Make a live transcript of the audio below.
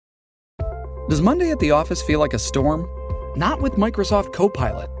Does Monday at the office feel like a storm? Not with Microsoft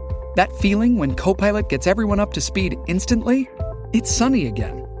Copilot. That feeling when Copilot gets everyone up to speed instantly? It's sunny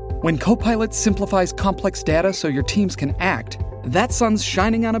again. When Copilot simplifies complex data so your teams can act, that sun's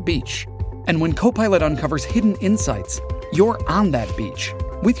shining on a beach. And when Copilot uncovers hidden insights, you're on that beach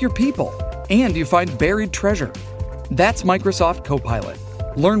with your people, and you find buried treasure. That's Microsoft Copilot.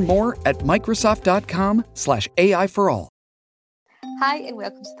 Learn more at Microsoft.com/AI for all. Hi and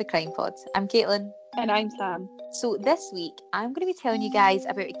welcome to the Crime Pod. I'm Caitlin. And I'm Sam. So this week I'm going to be telling you guys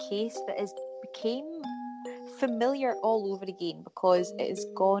about a case that became familiar all over again because it has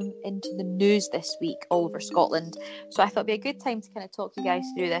gone into the news this week all over Scotland. So I thought it'd be a good time to kind of talk you guys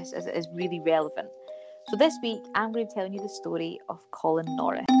through this as it is really relevant. So this week I'm going to be telling you the story of Colin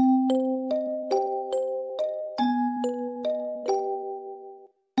Norris.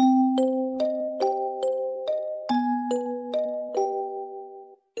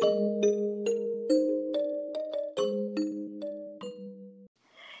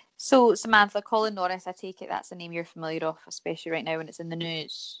 So, Samantha, Colin Norris, I take it that's a name you're familiar of, especially right now when it's in the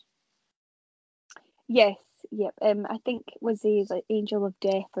news. Yes, yep. I think was he like Angel of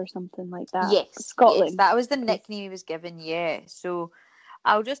Death or something like that? Yes, Scotland. Yes, that was the nickname he was given. Yeah. So,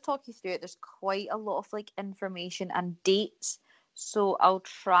 I'll just talk you through it. There's quite a lot of information and dates, so I'll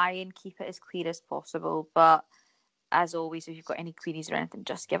try and keep it as clear as possible. But as always, if you've got any queries or anything,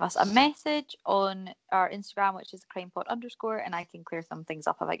 just give us a message on our Instagram, which is crimepod_, and I can clear some things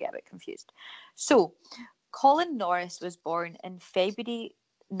up if I get a bit confused. So, Colin Norris was born in February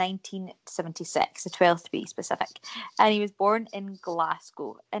 1976, the 12th to be specific, and he was born in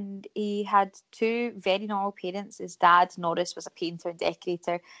Glasgow, and he had two very normal parents. His dad, Norris, was a painter and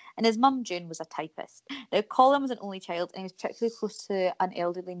decorator, and his mum, June, was a typist. Now, Colin was an only child, and he was particularly close to an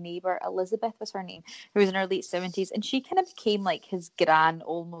elderly neighbour. Elizabeth was her name, who was in her late 70s, and she kind of became like his gran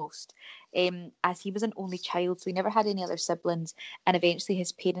almost, as he was an only child, so he never had any other siblings, and eventually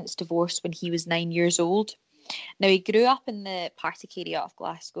his parents divorced when he was 9 years old. Now, he grew up in the Partick area of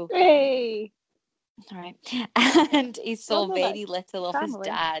Glasgow. Hey! All right. And he saw very little of his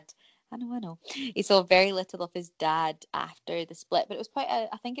dad. I know. He saw very little of his dad after the split, but it was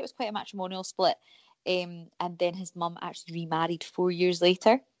I think it was quite a matrimonial split. And then his mum actually remarried 4 years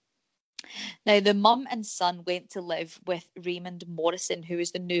later. Now, the mum and son went to live with Raymond Morrison, who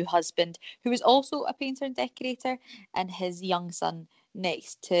was the new husband, who was also a painter and decorator, and his young son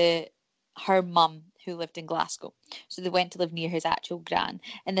next to her mum, who lived in Glasgow. So they went to live near his actual gran,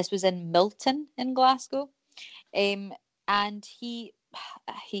 and this was in Milton in Glasgow. And he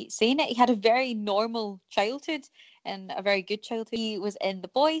saying it, he had a very normal childhood and a very good childhood. He was in the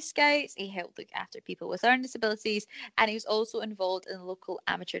Boy Scouts, he helped look after people with learning disabilities, and he was also involved in the local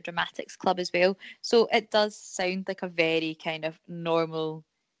amateur dramatics club as well. So it does sound like a very kind of normal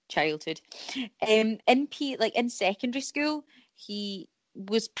childhood. In secondary school, he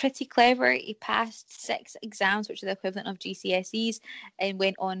was pretty clever. He passed 6 exams, which are the equivalent of GCSEs, and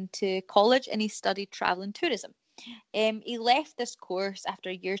went on to college, and he studied travel and tourism. He left this course after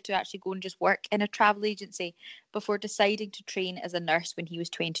a year to actually go and just work in a travel agency before deciding to train as a nurse when he was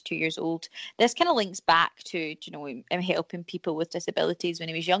 22 years old. This kind of links back to him helping people with disabilities when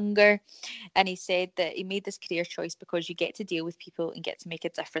he was younger. And he said that he made this career choice because you get to deal with people and get to make a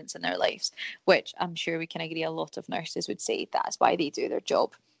difference in their lives, which I'm sure we can agree a lot of nurses would say that's why they do their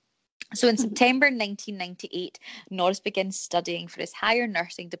job. So in September 1998, Norris begins studying for his higher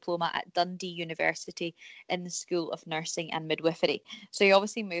nursing diploma at Dundee University in the School of Nursing and Midwifery. So he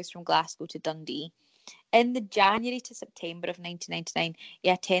obviously moves from Glasgow to Dundee. In the January to September of 1999, he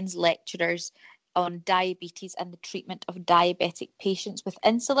attends lectures on diabetes and the treatment of diabetic patients with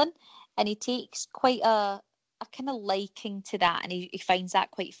insulin, and he takes quite a kind of liking to that, and he finds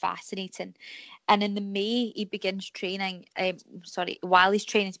that quite fascinating. And in the May, he begins training, while he's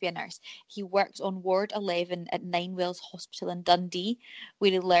training to be a nurse, he works on Ward 11 at Ninewells Hospital in Dundee,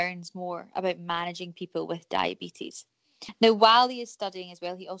 where he learns more about managing people with diabetes. Now, while he is studying as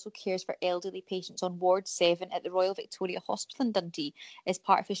well, he also cares for elderly patients on Ward 7 at the Royal Victoria Hospital in Dundee as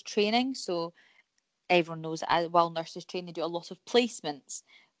part of his training. So everyone knows that while nurses train, they do a lot of placements,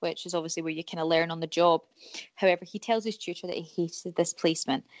 which is obviously where you kind of learn on the job. However, he tells his tutor that he hated this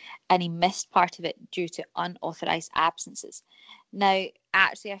placement and he missed part of it due to unauthorised absences. Now,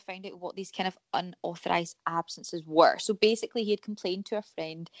 actually, I found out what these kind of unauthorised absences were. So basically, he had complained to a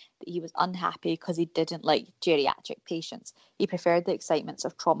friend that he was unhappy because he didn't like geriatric patients. He preferred the excitements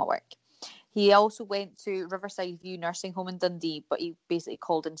of trauma work. He also went to Riverside View Nursing Home in Dundee, but he basically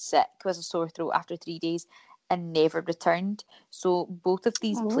called in sick with a sore throat after 3 days. and never returned. So both of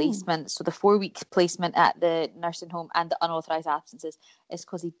these placements, so the 4-week placement at the nursing home and the unauthorised absences, is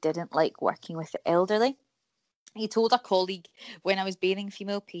because he didn't like working with the elderly. He told a colleague, "When I was bathing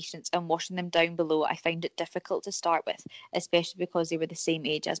female patients and washing them down below, I found it difficult to start with, especially because they were the same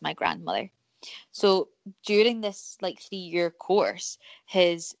age as my grandmother." So during this 3-year course,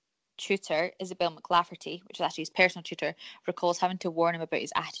 his tutor, Isabel McLafferty, which was actually his personal tutor, recalls having to warn him about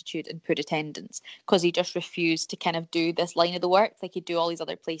his attitude and poor attendance because he just refused to kind of do this line of the work. Like, he'd do all these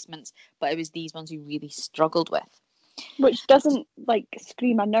other placements, but it was these ones he really struggled with. Which doesn't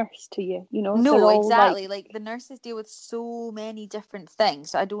scream a nurse to you, you know? No, exactly. The nurses deal with so many different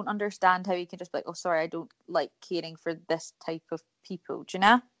things. So I don't understand how you can just be like, "Oh, sorry, I don't like caring for this type of people." Do you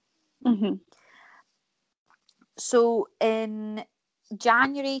know? Mm-hmm. So in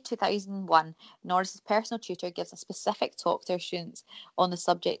January 2001, Norris's personal tutor gives a specific talk to her students on the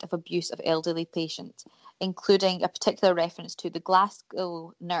subject of abuse of elderly patients, including a particular reference to the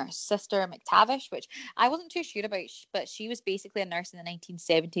Glasgow nurse, Sister McTavish, which I wasn't too sure about, but she was basically a nurse in the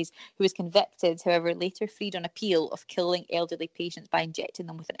 1970s who was convicted, however, later freed on appeal, of killing elderly patients by injecting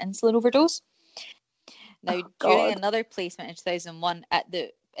them with an insulin overdose. Now, during another placement in 2001 at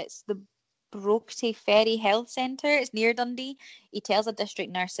the Brockley Ferry Health Centre, it's near Dundee, he tells a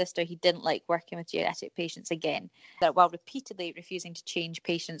district nurse sister he didn't like working with geriatric patients again, that while repeatedly refusing to change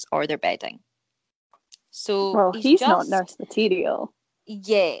patients or their bedding. So he's not nurse material.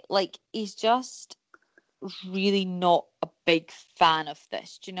 Yeah, he's just really not a big fan of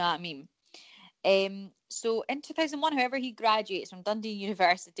this. Do you know what I mean? So in 2001, however, he graduates from Dundee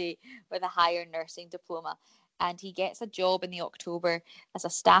University with a higher nursing diploma, and he gets a job in the October as a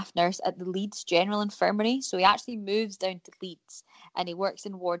staff nurse at the Leeds General Infirmary. So he actually moves down to Leeds and he works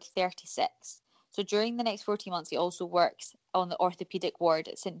in Ward 36. So during the next 14 months, he also works on the orthopaedic ward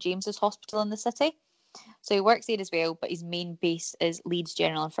at St James's Hospital in the city. So he works there as well, but his main base is Leeds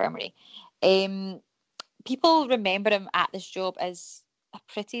General Infirmary. People remember him at this job as a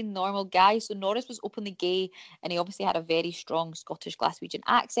pretty normal guy. So Norris was openly gay, and he obviously had a very strong Scottish Glaswegian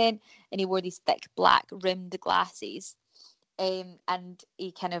accent, and he wore these thick black rimmed glasses. And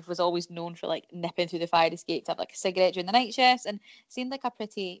he kind of was always known for nipping through the fire escape to have a cigarette during the night shifts, and seemed like a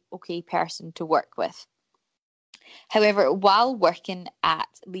pretty okay person to work with. However, while working at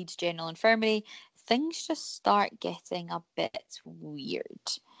Leeds General Infirmary, things just start getting a bit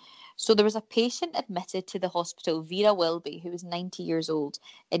weird. So there was a patient admitted to the hospital, Vera Wilby, who was 90 years old,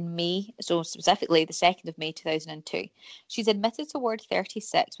 in May, so specifically the 2nd of May 2002. She's admitted to Ward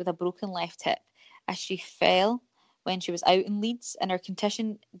 36 with a broken left hip as she fell when she was out in Leeds, and her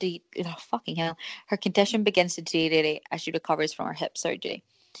condition, her condition begins to deteriorate as she recovers from her hip surgery.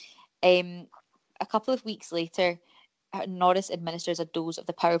 A couple of weeks later, Norris administers a dose of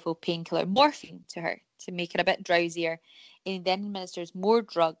the powerful painkiller morphine to her to make her a bit drowsier, and he then administers more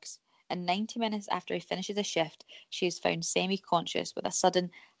drugs. And 90 minutes after he finishes a shift, she is found semi-conscious with a sudden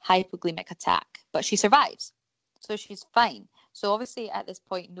hypoglycemic attack. But she survives. So she's fine. So obviously at this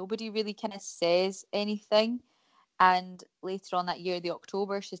point, nobody really kind of says anything. And later on that year, the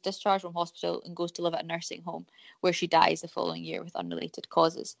October, she's discharged from hospital and goes to live at a nursing home where she dies the following year with unrelated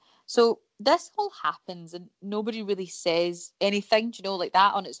causes. So this all happens and nobody really says anything. You know,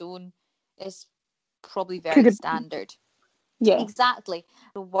 that on its own is probably very standard. Yeah. Exactly.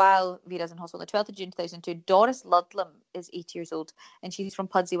 So while Vera's in hospital on the 12th of June 2002, Doris Ludlam is 80 years old and she's from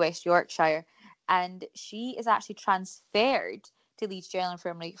Pudsey, West Yorkshire. And she is actually transferred to Leeds General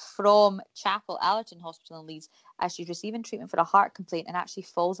Infirmary from Chapel Allerton Hospital in Leeds as she's receiving treatment for a heart complaint and actually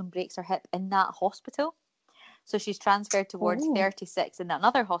falls and breaks her hip in that hospital. So she's transferred to Ward 36 in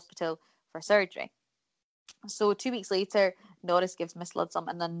another hospital for surgery. So 2 weeks later, Norris gives Miss Ludlam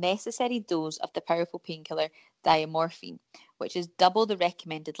an unnecessary dose of the powerful painkiller diamorphine, which is double the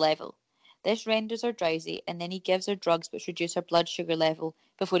recommended level. This renders her drowsy, and then he gives her drugs which reduce her blood sugar level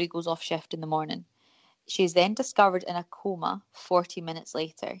before he goes off shift in the morning. She is then discovered in a coma 40 minutes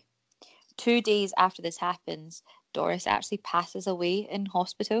later. 2 days after this happens, Doris actually passes away in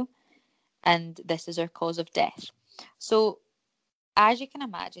hospital, and this is her cause of death. So, as you can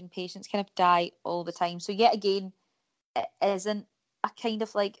imagine, patients kind of die all the time. So yet again, it isn't a kind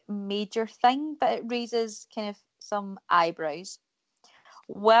of major thing, but it raises kind of some eyebrows.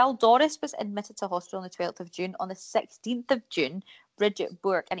 While Doris was admitted to hospital on the 12th of June, on the 16th of June, Bridget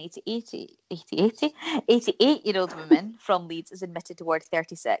Bourke, an 88-year-old woman from Leeds, is admitted to Ward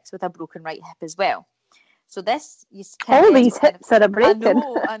 36 with a broken right hip as well. So this... all these hips are breaking.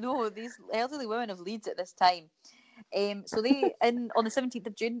 I know. These elderly women of Leeds at this time. So they, on the 17th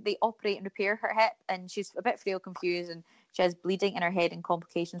of June, they operate and repair her hip, and she's a bit frail, confused, and she has bleeding in her head and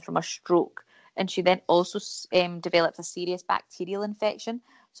complications from a stroke. And she then also developed a serious bacterial infection.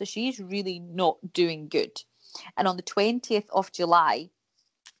 So she's really not doing good. And on the 20th of July,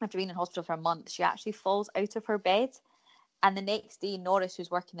 after being in hospital for a month, she actually falls out of her bed. And the next day, Norris,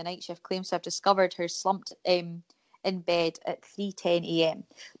 who's working the night shift, claims to have discovered her slumped in bed at 3:10 a.m.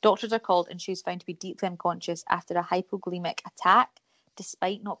 Doctors are called and she's found to be deeply unconscious after a hypoglemic attack,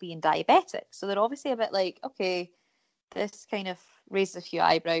 despite not being diabetic. So they're obviously a bit like, okay, this kind of raises a few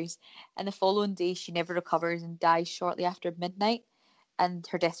eyebrows. And the following day, she never recovers and dies shortly after midnight. And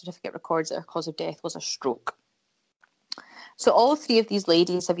her death certificate records that her cause of death was a stroke. So all three of these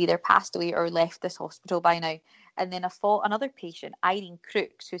ladies have either passed away or left this hospital by now. And then another patient, Irene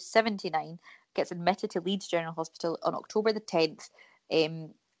Crooks, who's 79, gets admitted to Leeds General Hospital on October the 10th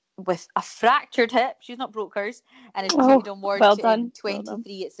with a fractured hip. She's not broke hers, and is treated on ward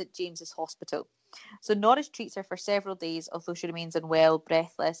 23 at St James's Hospital. So Norris treats her for several days, although she remains unwell,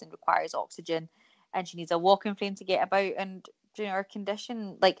 breathless, and requires oxygen. And she needs a walking frame to get about. And her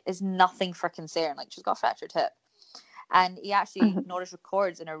condition is nothing for concern. She's got a fractured hip. And he actually, Norris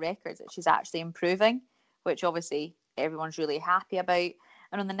records in her records that she's actually improving, which obviously everyone's really happy about.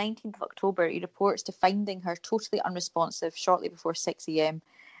 And on the 19th of October, he reports to finding her totally unresponsive shortly before 6 a.m.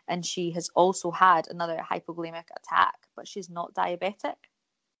 And she has also had another hypoglemic attack, but she's not diabetic.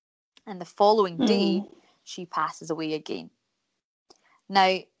 And the following day, she passes away again.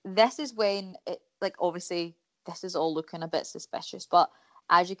 Now, this is when obviously, this is all looking a bit suspicious, but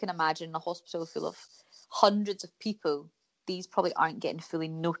as you can imagine, in a hospital full of hundreds of people, these probably aren't getting fully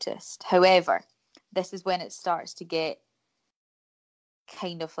noticed. However, this is when it starts to get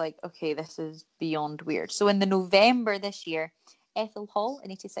kind of okay, this is beyond weird. So in the November this year, Ethel Hall,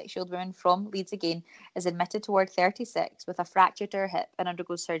 an 86-year-old woman from Leeds again, is admitted to ward 36 with a fracture to her hip and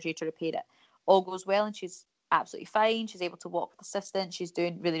undergoes surgery to repair it. All goes well and she's absolutely fine. She's able to walk with assistance. She's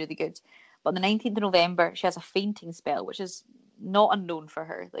doing really, really good. But on the 19th of November, she has a fainting spell, which is not unknown for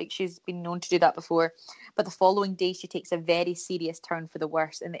her. She's been known to do that before. But the following day, she takes a very serious turn for the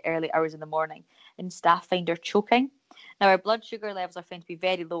worse in the early hours of the morning, and staff find her choking. Now, her blood sugar levels are found to be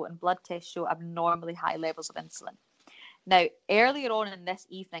very low, and blood tests show abnormally high levels of insulin. Now, earlier on in this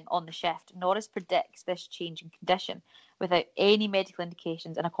evening on the shift, Norris predicts this change in condition without any medical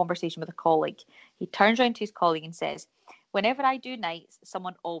indications in a conversation with a colleague. He turns around to his colleague and says, "Whenever I do nights,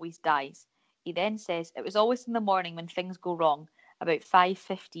 someone always dies." He then says, "It was always in the morning when things go wrong, about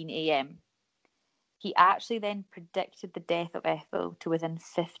 5:15 a.m. He actually then predicted the death of Ethel to within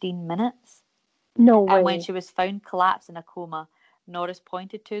 15 minutes. No way. And when she was found collapsed in a coma, Norris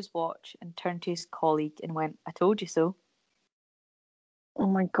pointed to his watch and turned to his colleague and went, "I told you so." Oh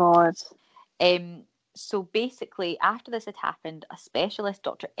my God. So basically, after this had happened, a specialist,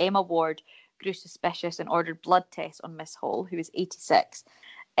 Dr. Emma Ward, grew suspicious and ordered blood tests on Miss Hall, who was 86.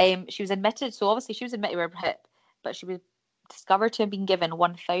 She was admitted, so obviously she was admitted with her hip, but she was discovered to have been given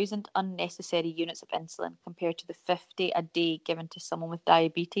 1,000 unnecessary units of insulin compared to the 50 a day given to someone with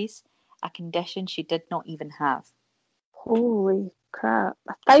diabetes, a condition she did not even have. Holy crap.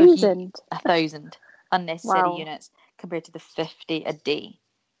 1,000? 1,000 unnecessary Wow. units compared to the 50 a day.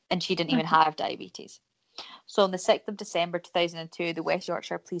 And she didn't even have diabetes. So on the 6th of December 2002, the West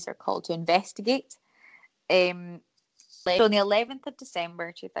Yorkshire Police are called to investigate. So on the 11th of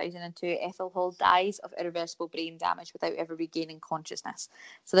December 2002, Ethel Hall dies of irreversible brain damage without ever regaining consciousness.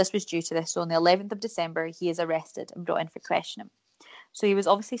 So this was due to this. So on the 11th of December, he is arrested and brought in for questioning. So he was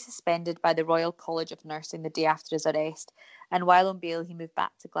obviously suspended by the Royal College of Nursing the day after his arrest. And while on bail, he moved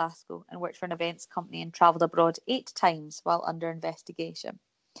back to Glasgow and worked for an events company and travelled abroad 8 times while under investigation.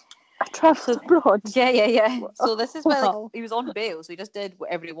 I travelled abroad? Yeah. So this is why he was on bail, so he just did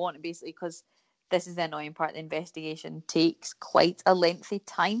whatever he wanted, basically, because this is the annoying part. The investigation takes quite a lengthy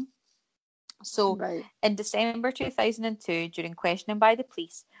time. So in December 2002, during questioning by the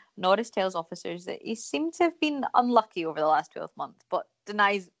police, Norris tells officers that he seemed to have been unlucky over the last 12 months, but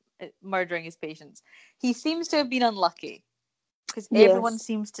denies murdering his patients. He seems to have been unlucky because everyone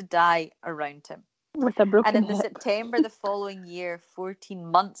seems to die around him. With a broken And in hip. September the following year, 14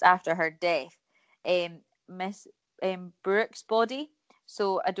 months after her death, Miss Brooke's body.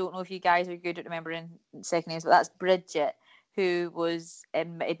 So I don't know if you guys are good at remembering second names, but that's Bridget, who was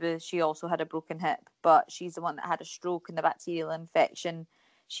admitted with, she also had a broken hip, but she's the one that had a stroke and the bacterial infection.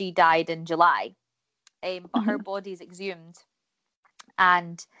 She died in July. But her body is exhumed,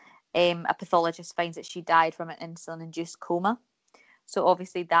 and a pathologist finds that she died from an insulin-induced coma. So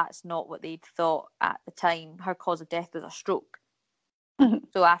obviously that's not what they'd thought at the time. Her cause of death was a stroke.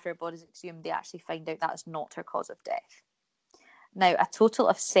 So after her body's exhumed, they actually find out that's not her cause of death. Now, a total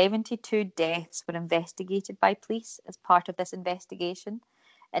of 72 deaths were investigated by police as part of this investigation.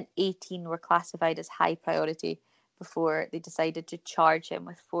 and 18 were classified as high priority before they decided to charge him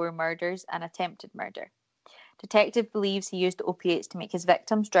with 4 murders and attempted murder. Detective believes he used opiates to make his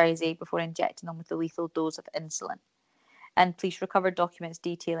victims drowsy before injecting them with a lethal dose of insulin. And police recovered documents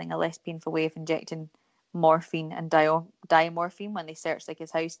detailing a less painful way of injecting morphine and diamorphine when they searched like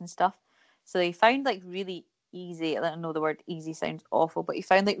his house and stuff. So they found like really easy, I don't know, the word easy sounds awful, but he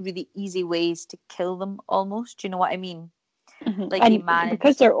found like really easy ways to kill them almost. Do you know what I mean? Mm-hmm. Like and he managed,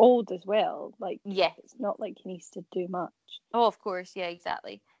 because they're old as well, like yeah, it's not like he needs to do much. Oh, of course, yeah,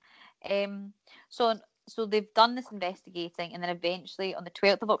 exactly. So so they've done this investigating, and then eventually on the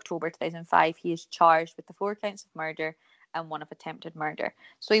 12th of October 2005, he is charged with the 4 counts of murder and 1 of attempted murder.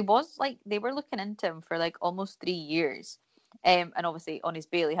 So he was like, they were looking into him for like almost 3 years. And obviously on his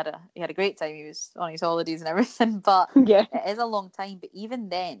bail, he had a great time. He was on his holidays and everything, but Yeah. it is a long time. But even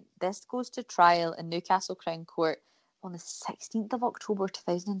then, this goes to trial in Newcastle Crown Court on the 16th of October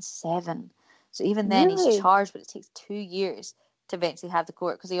 2007. So even then, he's Really? charged, but it takes 2 years to eventually have the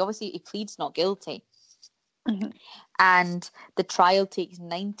court, because he pleads not guilty. Mm-hmm. And the trial takes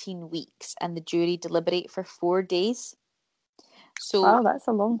 19 weeks, and the jury deliberate for 4 days. So wow, that's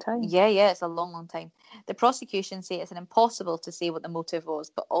a long time. Yeah, it's a long, long time. The prosecution say it's impossible to say what the motive was,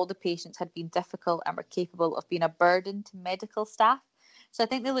 but all the patients had been difficult and were capable of being a burden to medical staff. So I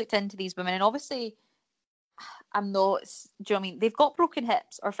think they looked into these women, and obviously, do you know what I mean? They've got broken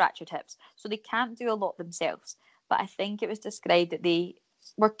hips or fractured hips, so they can't do a lot themselves. But I think it was described that they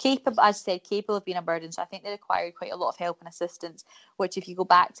were capable, as I said, capable of being a burden. So I think they required quite a lot of help and assistance, which if you go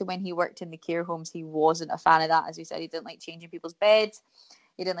back to when he worked in the care homes, he wasn't a fan of that. As we said, he didn't like changing people's beds.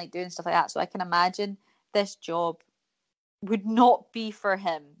 He didn't like doing stuff like that. So I can imagine this job would not be for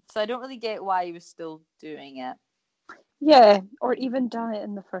him. So I don't really get why he was still doing it. Yeah, or even done it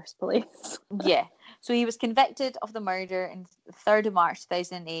in the first place. Yeah. So he was convicted of the murder on the 3rd of March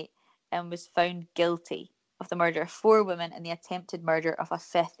 2008 and was found guilty of the murder of 4 women and the attempted murder of a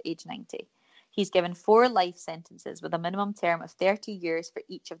 5th, aged 90. He's given 4 life sentences with a minimum term of 30 years for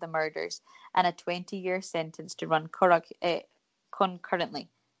each of the murders and a 20-year sentence to run concurrently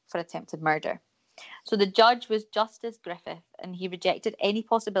for attempted murder. So the judge was Justice Griffith, and he rejected any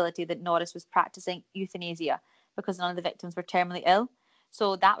possibility that Norris was practicing euthanasia because none of the victims were terminally ill.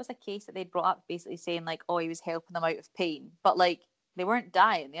 So that was a case that they'd brought up, basically saying like, oh, he was helping them out of pain, but like they weren't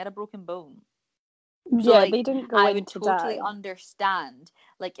dying; they had a broken bone. So Yeah, like they didn't go I in would to totally die. understand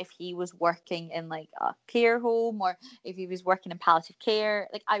like if he was working in like a care home or if he was working in palliative care,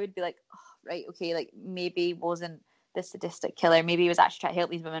 like I would be like, oh, right, okay, like maybe he wasn't the sadistic killer, maybe he was actually trying to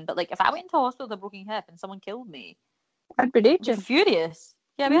help these women. But like if I went into a hospital with a broken hip and someone killed me, I'd be I'd be raging. furious.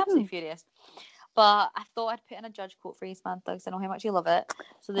 Yeah, I'd be absolutely Mm-hmm. furious. But I thought I'd put in a judge quote for you, Samantha, because I know how much you love it.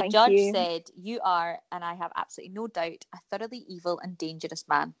 So the Thank judge you. said, "You are, and I have absolutely no doubt, a thoroughly evil and dangerous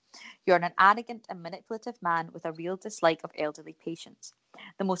man. You're an arrogant and manipulative man with a real dislike of elderly patients.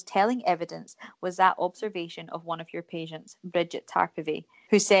 The most telling evidence was that observation of one of your patients, Bridget Tarpevy,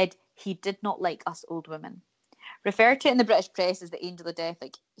 who said he did not like us old women. Referred to in the British press as the angel of death,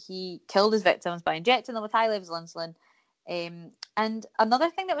 like he killed his victims by injecting them with high levels of insulin." And another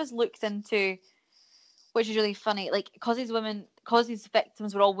thing that was looked into, which is really funny, like because his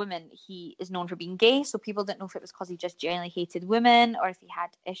victims were all women, he is known for being gay, so people didn't know if it was because he just generally hated women or if he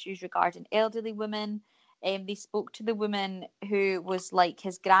had issues regarding elderly women. They spoke to the woman who was like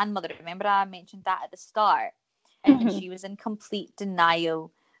his grandmother. Remember I mentioned that at the start? And Mm-hmm. she was in complete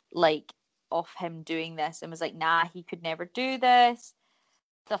denial, like, of him doing this, and was like, nah, he could never do this,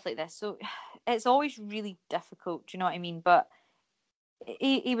 stuff like this. So it's always really difficult, do you know what I mean? But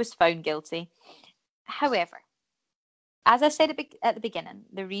he was found guilty. However, as I said at the beginning,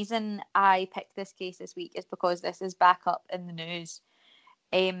 the reason I picked this case this week is because this is back up in the news.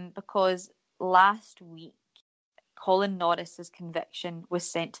 Because last week, Colin Norris's conviction was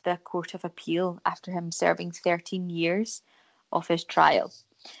sent to the Court of Appeal after him serving 13 years of his trial.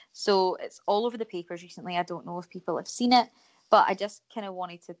 So it's all over the papers recently. I don't know if people have seen it, but I just kind of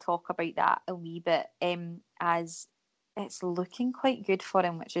wanted to talk about that a wee bit, as it's looking quite good for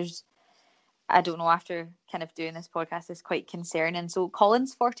him, which is, I don't know, after kind of doing this podcast, is quite concerning. So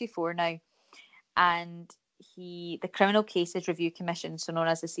Colin's 44 now, and the Criminal Cases Review Commission, so known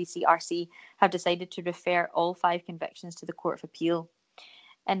as the CCRC, have decided to refer all 5 convictions to the Court of Appeal.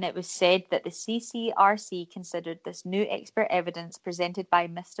 And it was said that the CCRC considered this new expert evidence presented by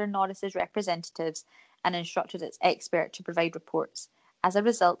Mr. Norris's representatives and instructed its expert to provide reports. As a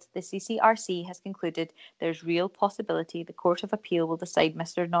result, the CCRC has concluded there's real possibility the Court of Appeal will decide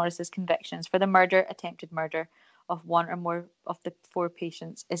Mr. Norris's convictions for the attempted murder of 1 or more of the 4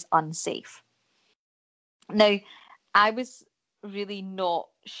 patients is unsafe. Now, I was really not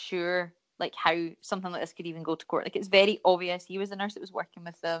sure like how something like this could even go to court. Like, it's very obvious he was a nurse that was working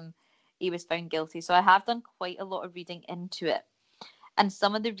with them. He was found guilty. So I have done quite a lot of reading into it. And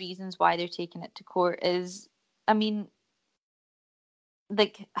some of the reasons why they're taking it to court is, I mean,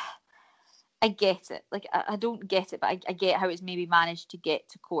 like, I get it. Like, I don't get it, but I get how it's maybe managed to get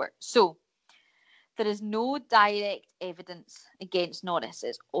to court. So there is no direct evidence against Norris.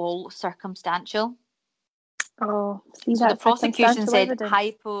 It's all circumstantial. Oh, see, so the that's prosecution said evidence.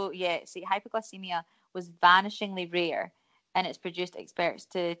 Hypoglycemia was vanishingly rare, and it's produced experts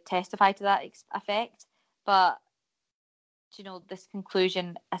to testify to that effect. But this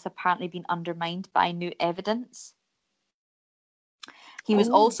conclusion has apparently been undermined by new evidence. He was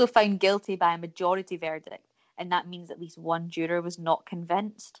also found guilty by a majority verdict, and that means at least one juror was not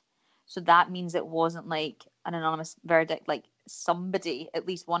convinced. So that means it wasn't like an anonymous verdict. Like, somebody, at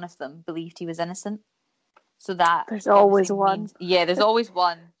least one of them, believed he was innocent. So that there's always one. There's always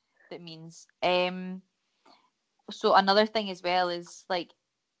one that means. So another thing as well is like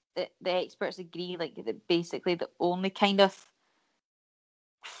the experts agree like that basically the only kind of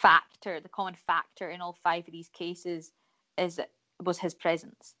factor, the common factor in all 5 of these cases was his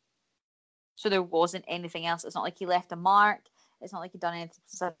presence. So there wasn't anything else. It's not like he left a mark. It's not like he'd done anything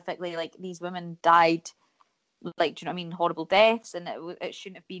specifically. Like, these women died, like, do you know what I mean, horrible deaths, and it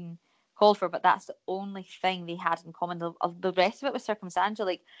shouldn't have been called for. But that's the only thing they had in common. The rest of it was circumstantial.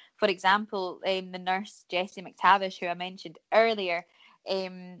 Like, for example, the nurse Jessie McTavish, who I mentioned earlier,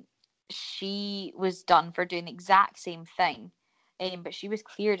 she was done for doing the exact same thing, but she was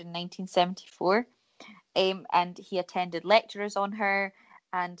cleared in 1974. And he attended lectures on her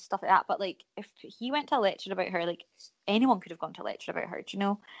and stuff like that. But like, if he went to a lecture about her, like, anyone could have gone to a lecture about her, do you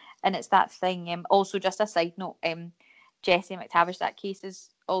know? And it's that thing. Also, just a side note, Jessie McTavish, that case is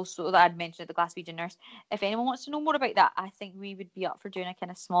also that I'd mentioned at the Glaswegian Nurse. If anyone wants to know more about that, I think we would be up for doing a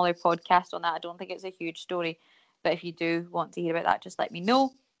kind of smaller podcast on that. I don't think it's a huge story, but if you do want to hear about that, just let me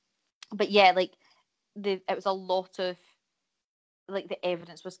know. But yeah, like, it was a lot of, like, the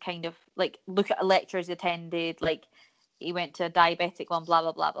evidence was kind of like, look at lectures he attended, like he went to a diabetic one, blah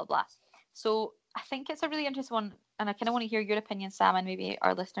blah blah blah blah. So I think it's a really interesting one, and I kind of want to hear your opinion, Sam, and maybe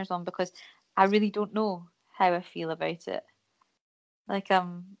our listeners on, because I really don't know how I feel about it. Like,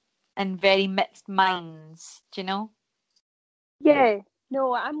 in very mixed minds, do you know? Yeah,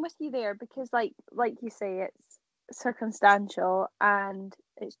 no, I'm with you there, because like you say, it's circumstantial and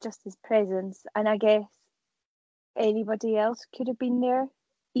it's just his presence, and I guess anybody else could have been there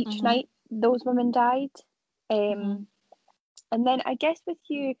each night those women died. And then I guess with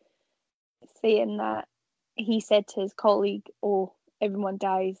you saying that he said to his colleague, oh, everyone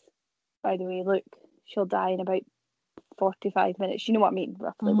dies, by the way, look, she'll die in about 45 minutes, you know what I mean,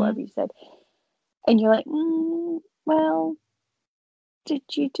 roughly whatever you said, and you're like, well, did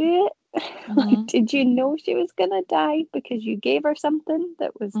you do it? Like, did you know she was gonna die because you gave her something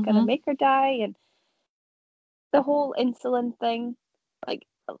that was gonna make her die? And the whole insulin thing, like,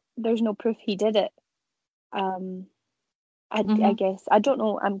 there's no proof he did it. I guess, I don't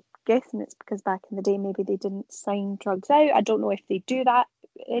know, I'm guessing it's because back in the day maybe they didn't sign drugs out. I don't know if they do that.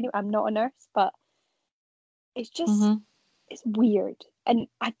 Anyway, I'm not a nurse, but it's just it's weird, and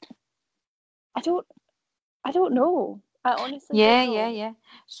I don't know. I honestly don't know. Yeah.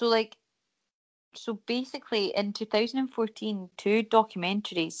 So basically, in 2014, 2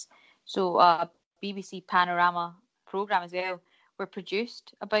 documentaries, so a BBC Panorama programme as well, were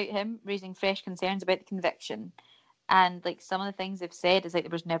produced about him, raising fresh concerns about the conviction. And like, some of the things they've said is like,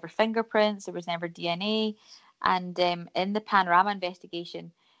 there was never fingerprints, there was never DNA. And in the Panorama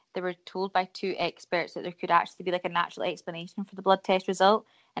investigation, they were told by 2 experts that there could actually be like a natural explanation for the blood test result.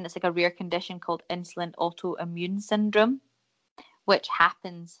 And it's like a rare condition called insulin autoimmune syndrome, which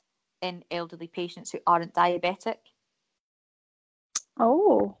happens in elderly patients who aren't diabetic.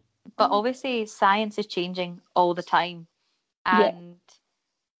 Oh. But obviously science is changing all the time. And,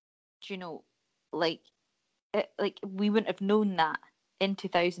 you know, like we wouldn't have known that in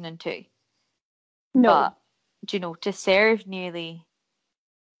 2002. No. But, you know, to serve nearly,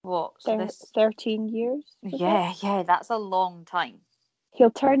 what? So 13 years? Yeah, that's a long time.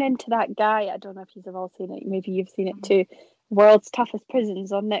 He'll turn into that guy, I don't know if you've all seen it, maybe you've seen it too, World's Toughest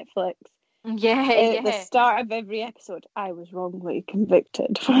Prisons on Netflix. Yeah. At the start of every episode, I was wrongly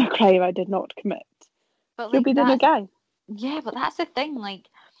convicted for a crime I did not commit. But he'll be the new guy. Yeah, but that's the thing, like,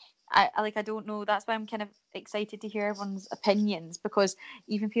 I don't know. That's why I'm kind of excited to hear everyone's opinions, because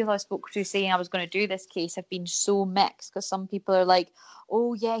even people I spoke to saying I was going to do this case have been so mixed, because some people are like,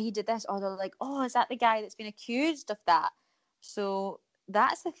 oh yeah, he did this, or they're like, oh, is that the guy that's been accused of that? So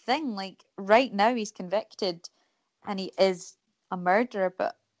that's the thing, like, right now he's convicted and he is a murderer,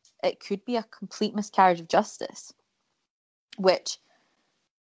 but it could be a complete miscarriage of justice, which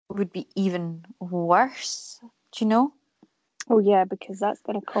would be even worse. Do you know? Oh yeah, because that's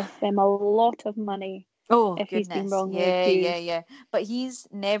going to cost them a lot of money. Oh, if goodness. He's been wrongly accused. Yeah. But he's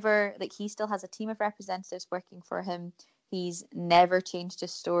never, like, he still has a team of representatives working for him. He's never changed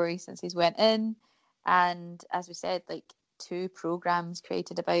his story since he's went in. And as we said, like, 2 programs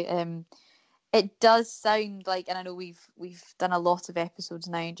created about him. It does sound like, and I know we've done a lot of episodes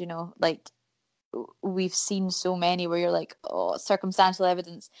now, you know, like, we've seen so many where you're like, oh, circumstantial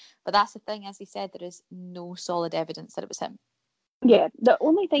evidence. But that's the thing, as he said, there is no solid evidence that it was him. Yeah, the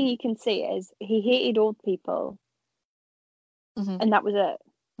only thing you can say is he hated old people, and that was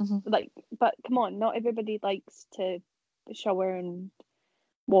it. Like, but come on, not everybody likes to shower and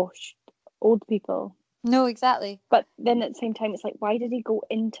wash old people. No, exactly. But then at the same time, it's like, why did he go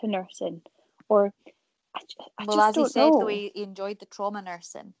into nursing? Or I well, just as don't he said, know. though, he enjoyed the trauma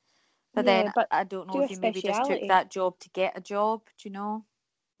nursing. But Yeah, then but I don't know if he maybe just took speciality. that job to get a job, do you know?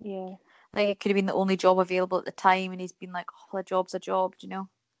 Yeah. Like, it could have been the only job available at the time, and he's been like, oh, a job's a job, do you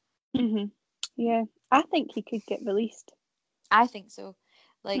know? Yeah, I think he could get released. I think so.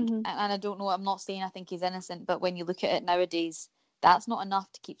 Like, and I don't know, I'm not saying I think he's innocent, but when you look at it nowadays, that's not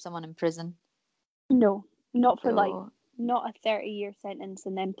enough to keep someone in prison. No, not for not a 30-year sentence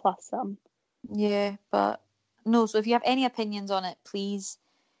and then plus some. Yeah, but no, so if you have any opinions on it, please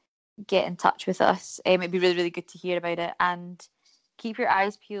get in touch with us. It'd be really, really good to hear about it, and keep your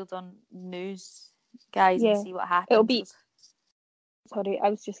eyes peeled on news, guys, and see what happens. It'll be. Sorry, I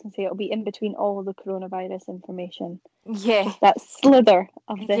was just going to say it'll be in between all the coronavirus information. Yeah. Just that slither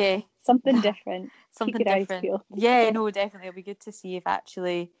of this. Something different. Something keep your different. Eyes peeled. Yeah, no, definitely. It'll be good to see if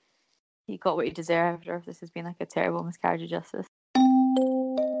actually he got what he deserved, or if this has been like a terrible miscarriage of justice.